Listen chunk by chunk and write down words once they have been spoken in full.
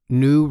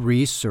New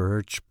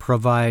research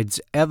provides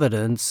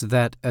evidence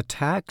that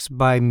attacks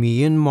by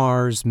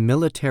Myanmar's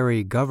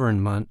military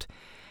government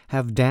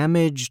have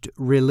damaged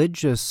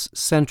religious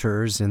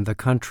centers in the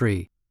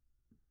country.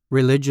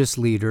 Religious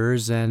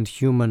leaders and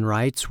human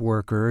rights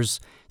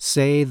workers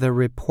say the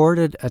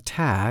reported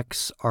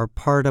attacks are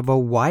part of a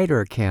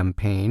wider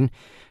campaign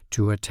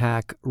to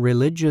attack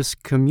religious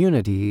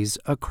communities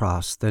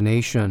across the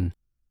nation.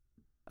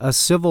 A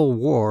civil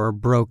war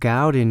broke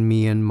out in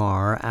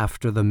Myanmar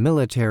after the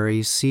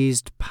military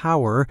seized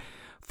power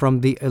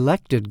from the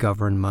elected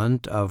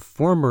government of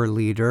former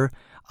leader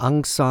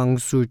Aung San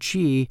Suu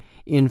Kyi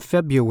in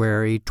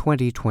February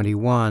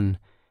 2021.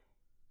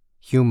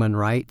 Human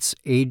rights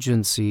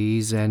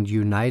agencies and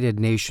United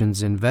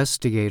Nations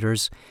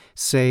investigators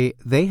say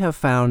they have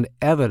found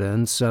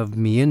evidence of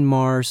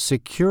Myanmar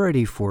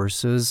security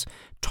forces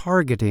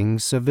targeting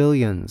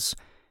civilians.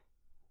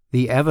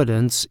 The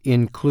evidence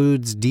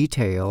includes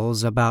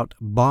details about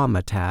bomb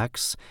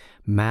attacks,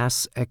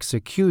 mass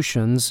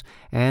executions,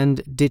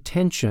 and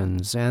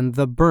detentions, and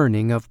the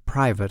burning of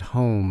private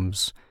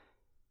homes.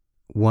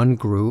 One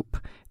group,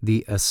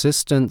 the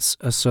Assistance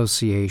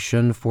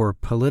Association for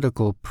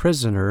Political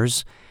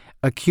Prisoners,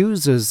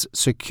 accuses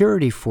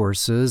security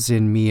forces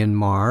in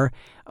Myanmar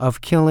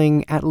of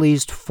killing at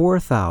least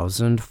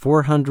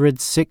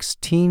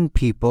 4,416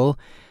 people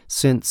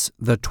since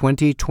the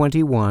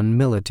 2021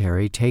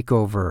 military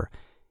takeover.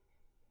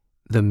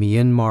 The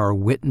Myanmar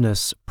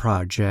Witness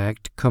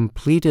Project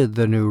completed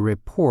the new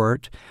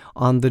report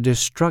on the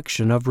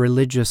destruction of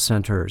religious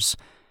centers.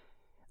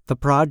 The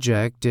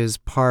project is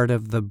part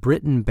of the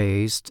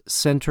Britain-based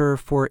Center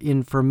for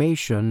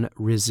Information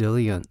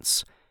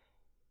Resilience.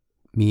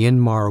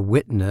 Myanmar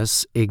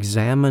Witness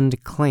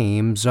examined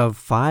claims of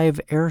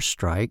 5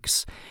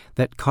 airstrikes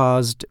that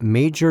caused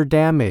major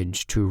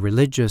damage to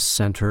religious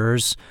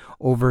centers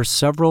over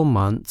several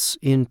months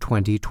in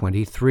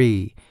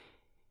 2023.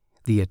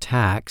 The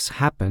attacks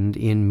happened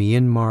in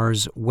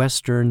Myanmar's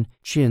western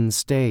Chin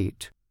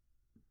state.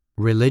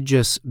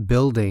 Religious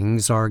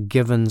buildings are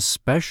given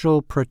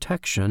special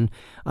protection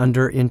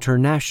under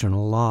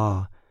international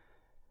law.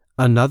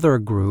 Another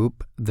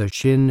group, the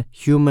Chin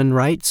Human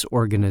Rights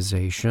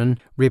Organization,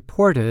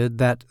 reported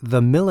that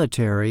the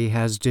military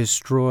has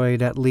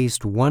destroyed at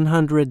least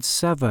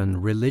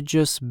 107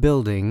 religious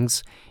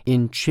buildings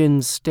in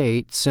Chin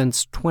State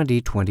since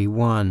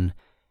 2021.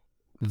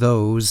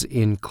 Those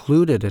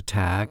included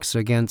attacks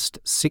against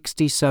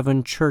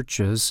 67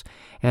 churches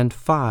and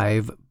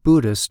 5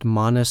 Buddhist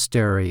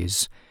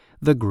monasteries,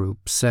 the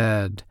group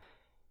said.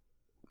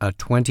 A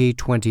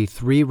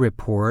 2023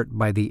 report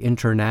by the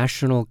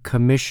International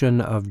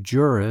Commission of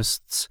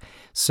Jurists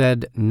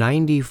said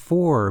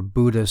 94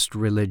 Buddhist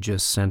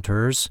religious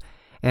centers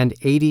and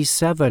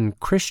 87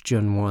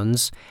 Christian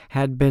ones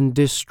had been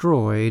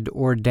destroyed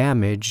or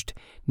damaged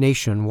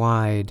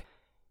nationwide.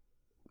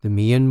 The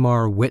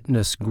Myanmar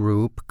Witness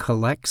Group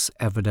collects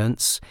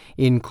evidence,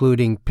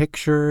 including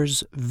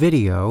pictures,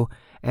 video,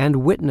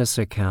 and witness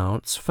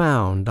accounts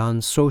found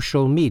on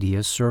social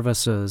media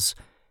services.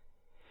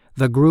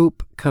 The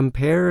group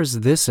compares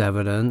this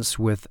evidence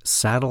with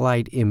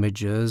satellite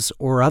images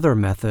or other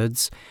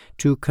methods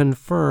to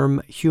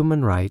confirm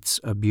human rights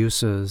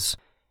abuses.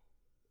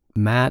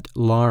 Matt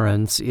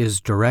Lawrence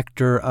is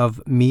director of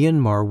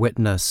Myanmar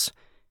Witness.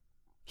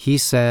 He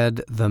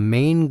said the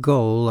main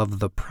goal of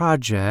the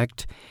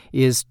project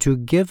is to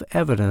give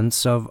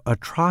evidence of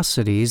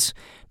atrocities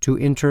to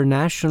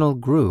international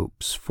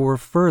groups for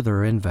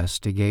further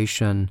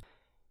investigation.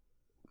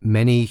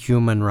 Many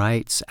human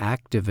rights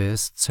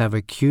activists have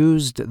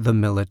accused the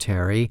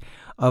military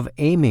of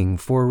aiming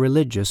for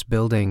religious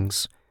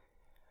buildings.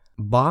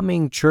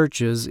 Bombing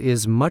churches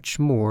is much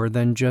more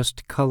than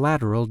just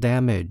collateral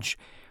damage,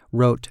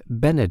 wrote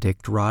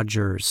Benedict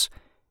Rogers.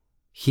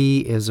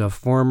 He is a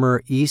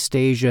former East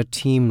Asia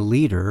team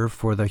leader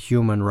for the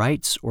human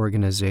rights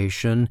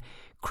organization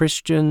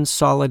Christian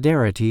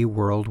Solidarity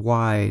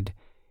Worldwide.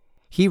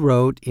 He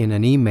wrote in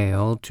an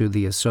email to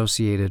the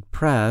Associated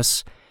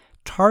Press,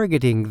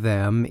 "Targeting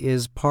them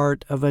is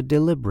part of a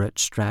deliberate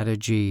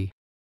strategy."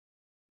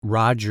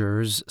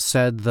 Rogers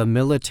said the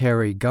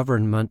military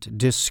government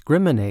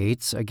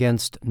discriminates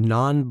against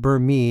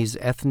non-Burmese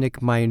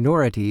ethnic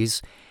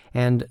minorities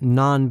and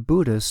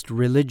non-Buddhist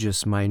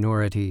religious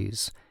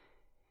minorities.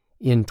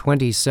 In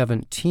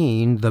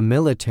 2017, the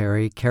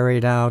military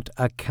carried out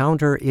a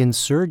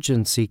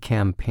counterinsurgency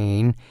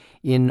campaign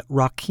in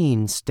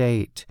Rakhine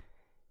State.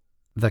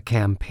 The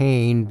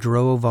campaign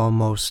drove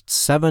almost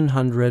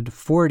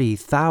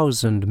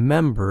 740,000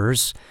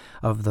 members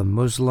of the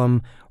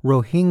Muslim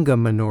Rohingya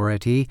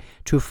minority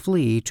to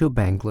flee to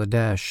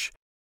Bangladesh.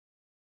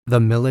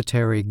 The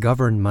military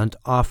government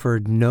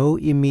offered no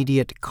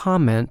immediate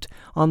comment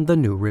on the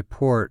new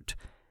report.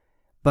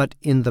 But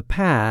in the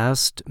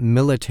past,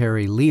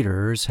 military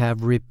leaders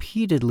have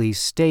repeatedly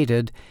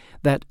stated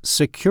that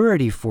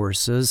security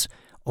forces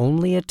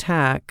only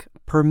attack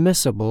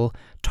permissible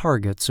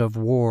targets of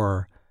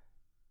war.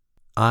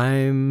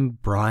 I'm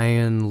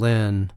Brian Lynn.